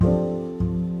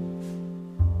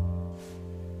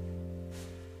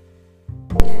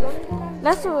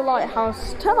Death of the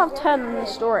Lighthouse, 10 out of 10 in the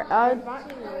story.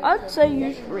 I'd say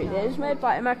you should read it. It's made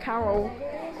by Emma Carroll.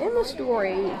 In the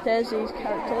story, there's these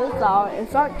characters that are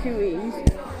evacuees,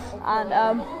 and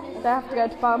they have to go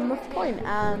to Falmouth Point,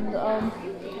 and the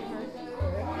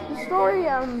story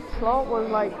and plot was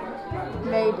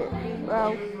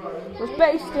was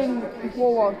based in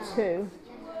World War II.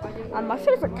 And my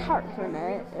favourite character in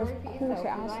it, of course, it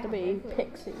has to be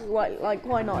Pixie. Like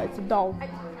why not? It's a doll.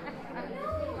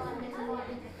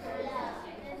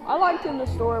 I liked in the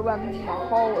story when the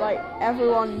whole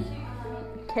everyone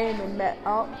came and met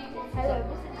up. Hello,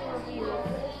 this is a review of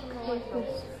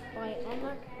Coicus by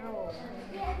Emma Carroll.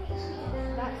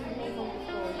 That's the name of the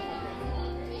story.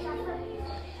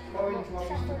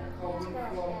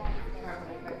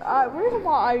 The reason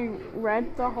why I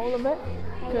read the whole of it,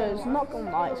 because not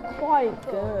gonna lie, it's quite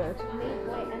good.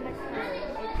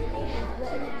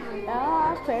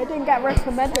 Actually, I didn't get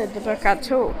recommended the book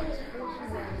at all.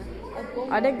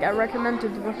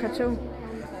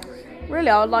 Really,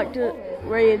 I would like to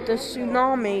read the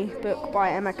Tsunami book by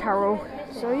Emma Carroll.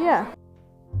 So yeah.